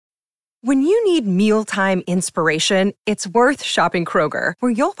When you need mealtime inspiration, it's worth shopping Kroger,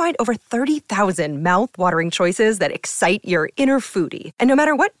 where you'll find over 30,000 mouth-watering choices that excite your inner foodie. And no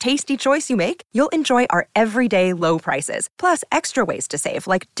matter what tasty choice you make, you'll enjoy our everyday low prices, plus extra ways to save,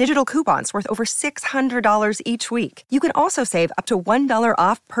 like digital coupons worth over $600 each week. You can also save up to $1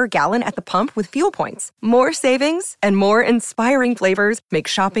 off per gallon at the pump with fuel points. More savings and more inspiring flavors make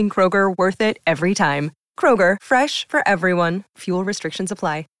shopping Kroger worth it every time. Kroger, fresh for everyone. Fuel restrictions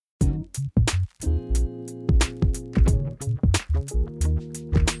apply.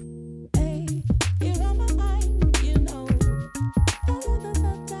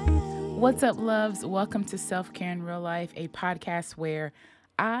 What's up, loves? Welcome to Self-Care in Real Life, a podcast where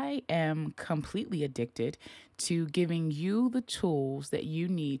I am completely addicted to giving you the tools that you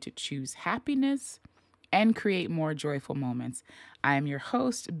need to choose happiness and create more joyful moments. I am your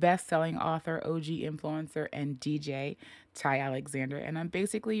host, best-selling author, OG influencer, and DJ, Ty Alexander, and I'm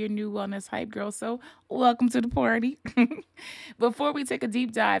basically your new wellness hype girl, so welcome to the party. Before we take a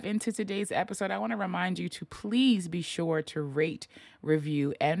deep dive into today's episode, I want to remind you to please be sure to rate,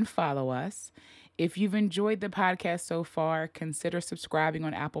 review, and follow us. If you've enjoyed the podcast so far, consider subscribing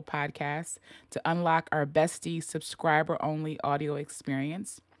on Apple Podcasts to unlock our bestie subscriber-only audio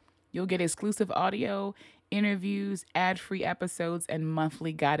experience. You'll get exclusive audio, interviews, ad-free episodes, and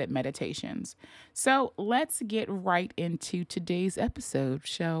monthly guided meditations. So let's get right into today's episode,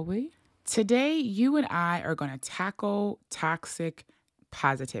 shall we? Today, you and I are going to tackle toxic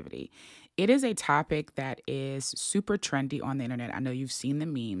positivity. It is a topic that is super trendy on the internet. I know you've seen the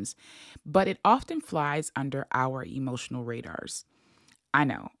memes, but it often flies under our emotional radars. I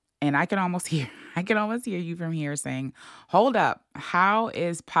know. And I can almost hear you from here saying, hold up, how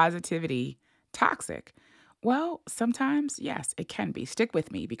is positivity toxic? Well, sometimes, yes, it can be. Stick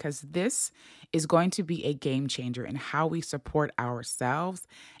with me because this is going to be a game changer in how we support ourselves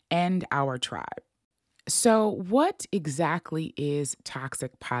and our tribe. So, what exactly is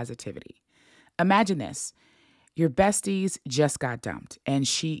toxic positivity? Imagine this. Your besties just got dumped and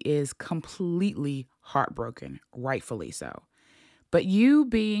she is completely heartbroken, rightfully so. But you,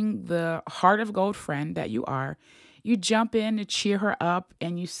 being the heart of gold friend that you are, you jump in to cheer her up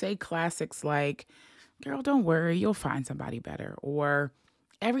and you say classics like, girl, don't worry, you'll find somebody better. Or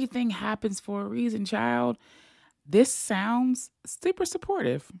everything happens for a reason, child. This sounds super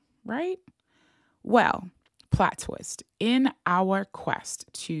supportive, right? Well, plot twist. In our quest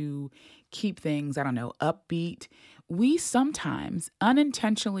to keep things, upbeat, we sometimes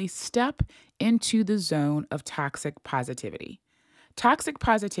unintentionally step into the zone of toxic positivity. Toxic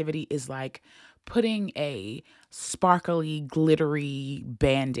positivity is like putting a sparkly, glittery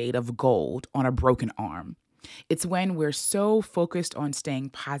Band-Aid of gold on a broken arm. It's when we're so focused on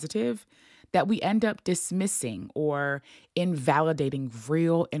staying positive that we end up dismissing or invalidating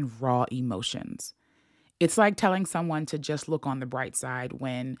real and raw emotions. It's like telling someone to just look on the bright side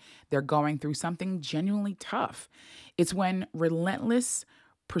when they're going through something genuinely tough. It's when relentless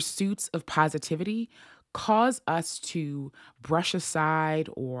pursuits of positivity cause us to brush aside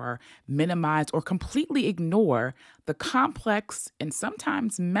or minimize or completely ignore the complex and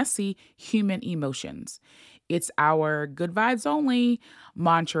sometimes messy human emotions. It's our good vibes only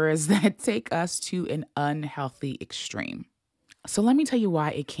mantras that take us to an unhealthy extreme. So let me tell you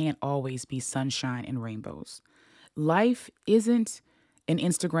why it can't always be sunshine and rainbows. Life isn't an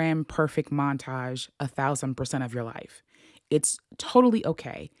Instagram perfect montage 1,000% of your life. It's totally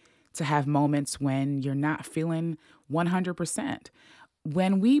okay to have moments when you're not feeling 100%.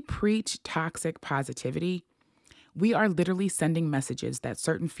 When we preach toxic positivity, we are literally sending messages that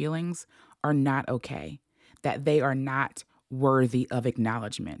certain feelings are not okay, that they are not worthy of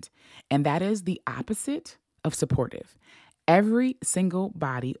acknowledgement. And that is the opposite of supportive. Every single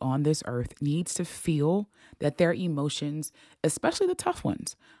body on this earth needs to feel that their emotions, especially the tough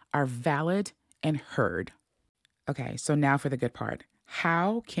ones, are valid and heard. Okay, so now for the good part.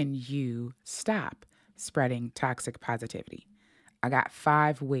 How can you stop spreading toxic positivity? I got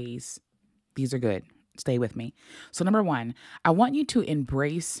 5 ways. These are good. Stay with me. So number 1, I want you to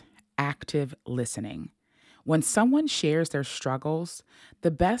embrace active listening. When someone shares their struggles,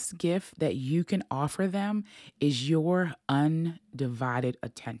 the best gift that you can offer them is your undivided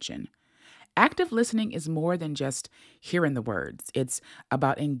attention. Active listening is more than just hearing the words. It's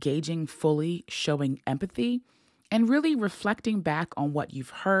about engaging fully, showing empathy, and really reflecting back on what you've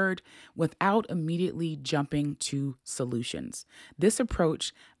heard without immediately jumping to solutions. This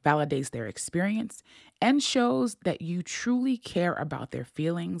approach validates their experience and shows that you truly care about their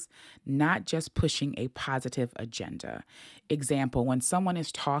feelings, not just pushing a positive agenda. Example, when someone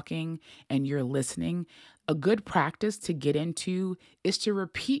is talking and you're listening, A good practice to get into is to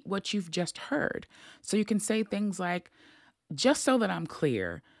repeat what you've just heard. So you can say things like, just so that I'm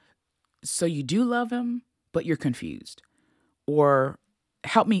clear, so you do love him, but you're confused. Or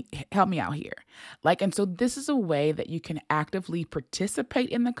help me out here. And so this is a way that you can actively participate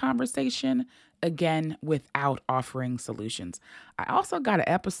in the conversation, again, without offering solutions. I also got an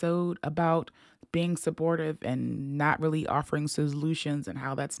episode about being supportive and not really offering solutions and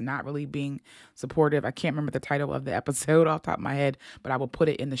how that's not really being supportive. I can't remember the title of the episode off the top of my head, but I will put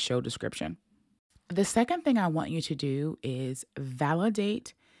it in the show description. The second thing I want you to do is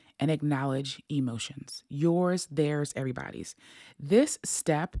validate and acknowledge emotions. Yours, theirs, everybody's. This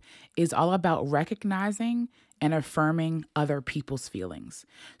step is all about recognizing and affirming other people's feelings.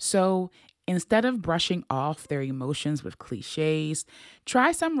 So instead of brushing off their emotions with cliches,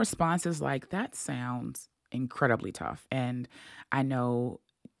 try some responses like, that sounds incredibly tough. And I know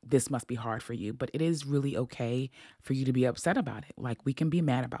this must be hard for you, but it is really okay for you to be upset about it. We can be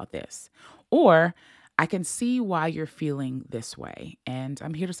mad about this. Or, I can see why you're feeling this way, and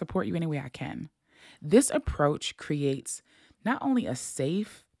I'm here to support you any way I can. This approach creates not only a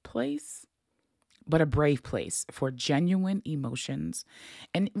safe place, but a brave place for genuine emotions,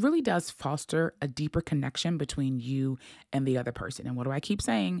 and it really does foster a deeper connection between you and the other person. And what do I keep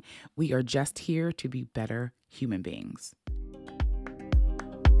saying? We are just here to be better human beings.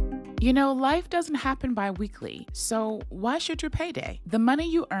 Life doesn't happen bi-weekly, so why should your payday? The money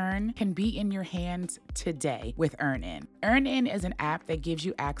you earn can be in your hands today with EarnIn. EarnIn is an app that gives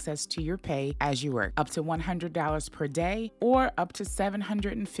you access to your pay as you work, up to $100 per day or up to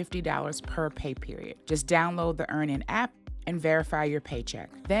 $750 per pay period. Just download the EarnIn app and verify your paycheck.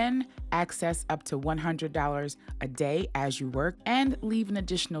 Then access up to $100 a day as you work and leave an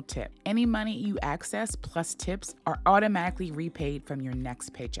additional tip. Any money you access plus tips are automatically repaid from your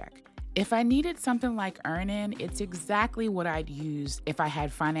next paycheck. If I needed something like EarnIn, it's exactly what I'd use if I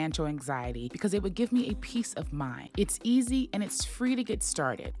had financial anxiety because it would give me a peace of mind. It's easy and it's free to get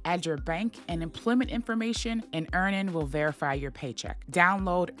started. Add your bank and employment information and EarnIn will verify your paycheck.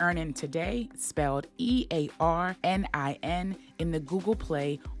 Download EarnIn today, spelled EARNIN, in the Google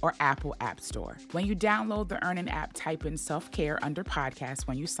Play or Apple App Store. When you download the EarnIn app, type in self-care under podcast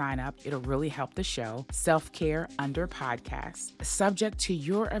when you sign up. It'll really help the show. Self-care under podcast. Subject to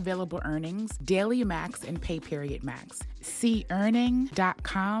your available earnings, daily max and pay period max. See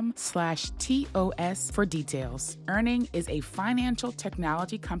earning.com/TOS for details. EarnIn is a financial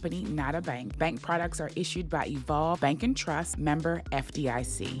technology company, not a bank. Bank products are issued by Evolve Bank and Trust, member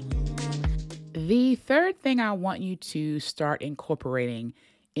FDIC. The third thing I want you to start incorporating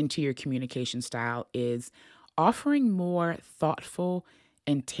into your communication style is offering more thoughtful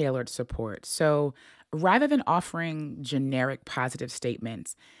and tailored support. So rather than offering generic positive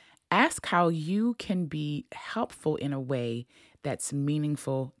statements, ask how you can be helpful in a way that's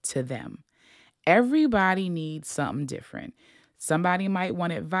meaningful to them. Everybody needs something different. Somebody might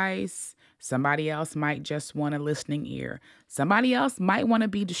want advice. Somebody else might just want a listening ear. Somebody else might want to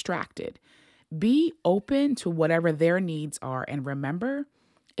be distracted. Be open to whatever their needs are. And remember,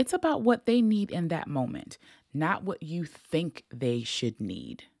 it's about what they need in that moment, not what you think they should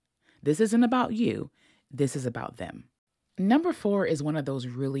need. This isn't about you. This is about them. Number 4 is one of those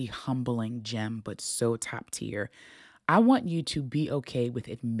really humbling gem, but so top tier. I want you to be okay with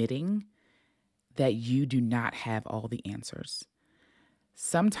admitting that you do not have all the answers.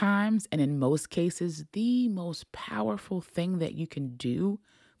 Sometimes, and in most cases, the most powerful thing that you can do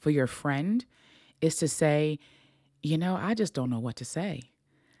for your friend is to say, I just don't know what to say.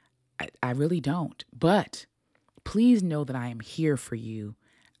 I really don't. But please know that I am here for you.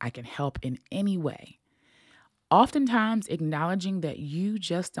 I can help in any way. Oftentimes, acknowledging that you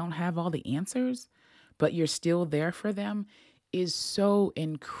just don't have all the answers, but you're still there for them is so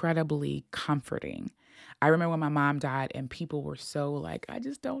incredibly comforting. I remember when my mom died and people were so like, I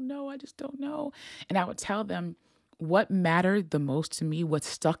just don't know. And I would tell them, what mattered the most to me, what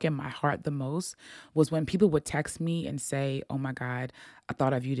stuck in my heart the most, was when people would text me and say, oh my God, I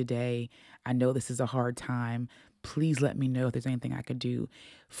thought of you today. I know this is a hard time. Please let me know if there's anything I could do.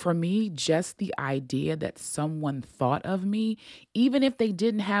 For me, just the idea that someone thought of me, even if they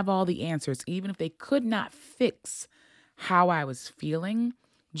didn't have all the answers, even if they could not fix how I was feeling,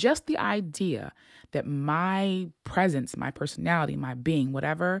 just the idea that my presence, my personality, my being,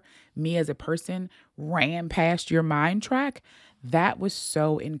 whatever, me as a person ran past your mind track, that was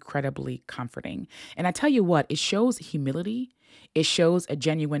so incredibly comforting. And I tell you what, it shows humility. It shows a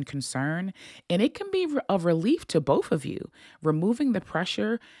genuine concern, and it can be a relief to both of you, removing the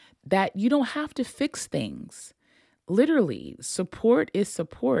pressure that you don't have to fix things. Literally, support is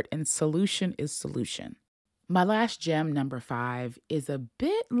support and solution is solution. My last gem, number 5, is a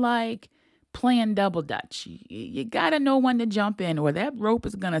bit like playing double dutch. You got to know when to jump in, or that rope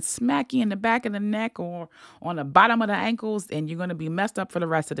is going to smack you in the back of the neck or on the bottom of the ankles, and you're going to be messed up for the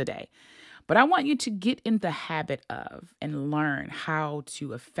rest of the day. But I want you to get in the habit of and learn how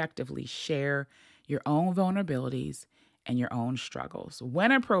to effectively share your own vulnerabilities and your own struggles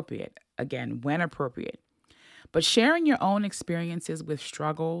when appropriate. Again, when appropriate. But sharing your own experiences with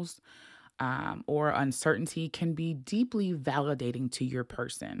struggles or uncertainty can be deeply validating to your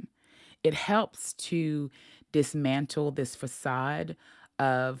person. It helps to dismantle this facade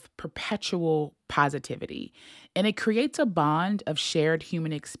of perpetual positivity. And it creates a bond of shared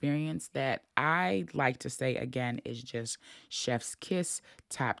human experience that I like to say, again, is just chef's kiss,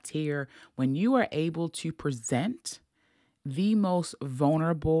 top tier. When you are able to present the most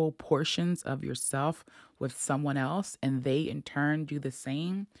vulnerable portions of yourself with someone else and they in turn do the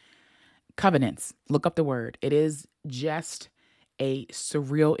same, covenants, look up the word. It is just a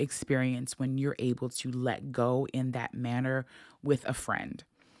surreal experience when you're able to let go in that manner with a friend.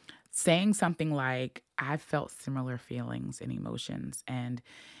 Saying something like, I felt similar feelings and emotions, and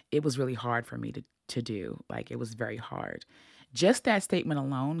it was really hard for me to do. Like, it was very hard. Just that statement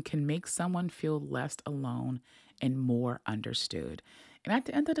alone can make someone feel less alone and more understood. And at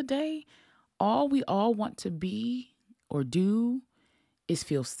the end of the day, all we all want to be or do is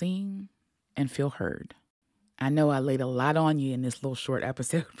feel seen and feel heard. I know I laid a lot on you in this little short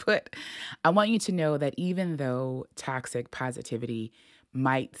episode, but I want you to know that even though toxic positivity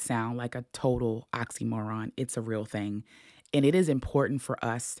might sound like a total oxymoron, it's a real thing. And it is important for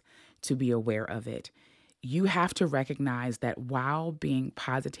us to be aware of it. You have to recognize that while being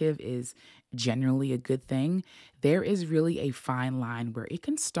positive is generally a good thing, there is really a fine line where it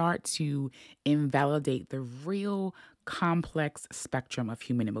can start to invalidate the real complex spectrum of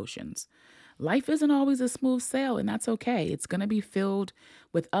human emotions. Life isn't always a smooth sail, and that's okay. It's going to be filled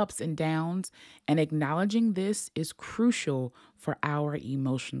with ups and downs, and acknowledging this is crucial for our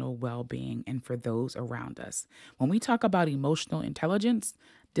emotional well-being and for those around us. When we talk about emotional intelligence,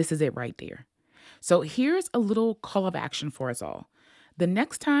 this is it right there. So here's a little call of action for us all. The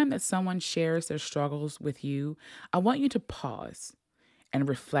next time that someone shares their struggles with you, I want you to pause and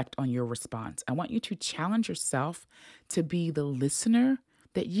reflect on your response. I want you to challenge yourself to be the listener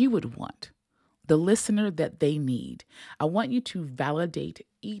that you would want, the listener that they need. I want you to validate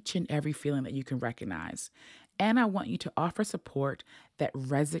each and every feeling that you can recognize. And I want you to offer support that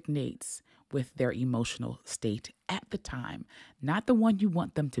resonates with their emotional state at the time, not the one you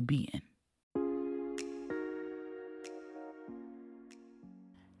want them to be in.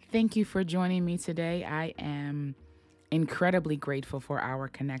 Thank you for joining me today. I am incredibly grateful for our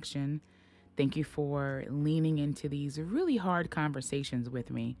connection. Thank you for leaning into these really hard conversations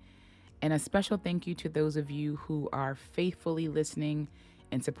with me. And a special thank you to those of you who are faithfully listening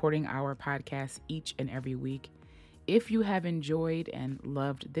and supporting our podcast each and every week. If you have enjoyed and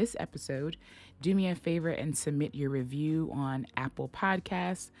loved this episode, do me a favor and submit your review on Apple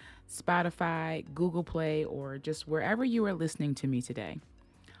Podcasts, Spotify, Google Play, or just wherever you are listening to me today.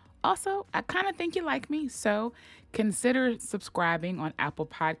 Also, I kind of think you like me, so consider subscribing on Apple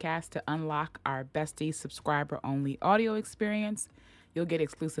Podcasts to unlock our bestie subscriber-only audio experience. You'll get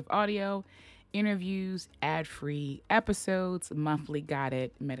exclusive audio, interviews, ad-free episodes, monthly guided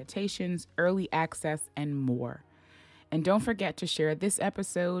meditations, early access, and more. And don't forget to share this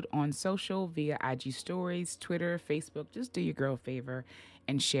episode on social via IG Stories, Twitter, Facebook. Just do your girl a favor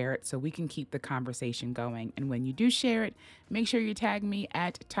and share it so we can keep the conversation going. And when you do share it, make sure you tag me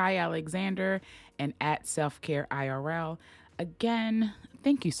at Ty Alexander and at Selfcare IRL. Again,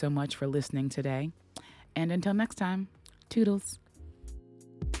 thank you so much for listening today. And until next time, toodles.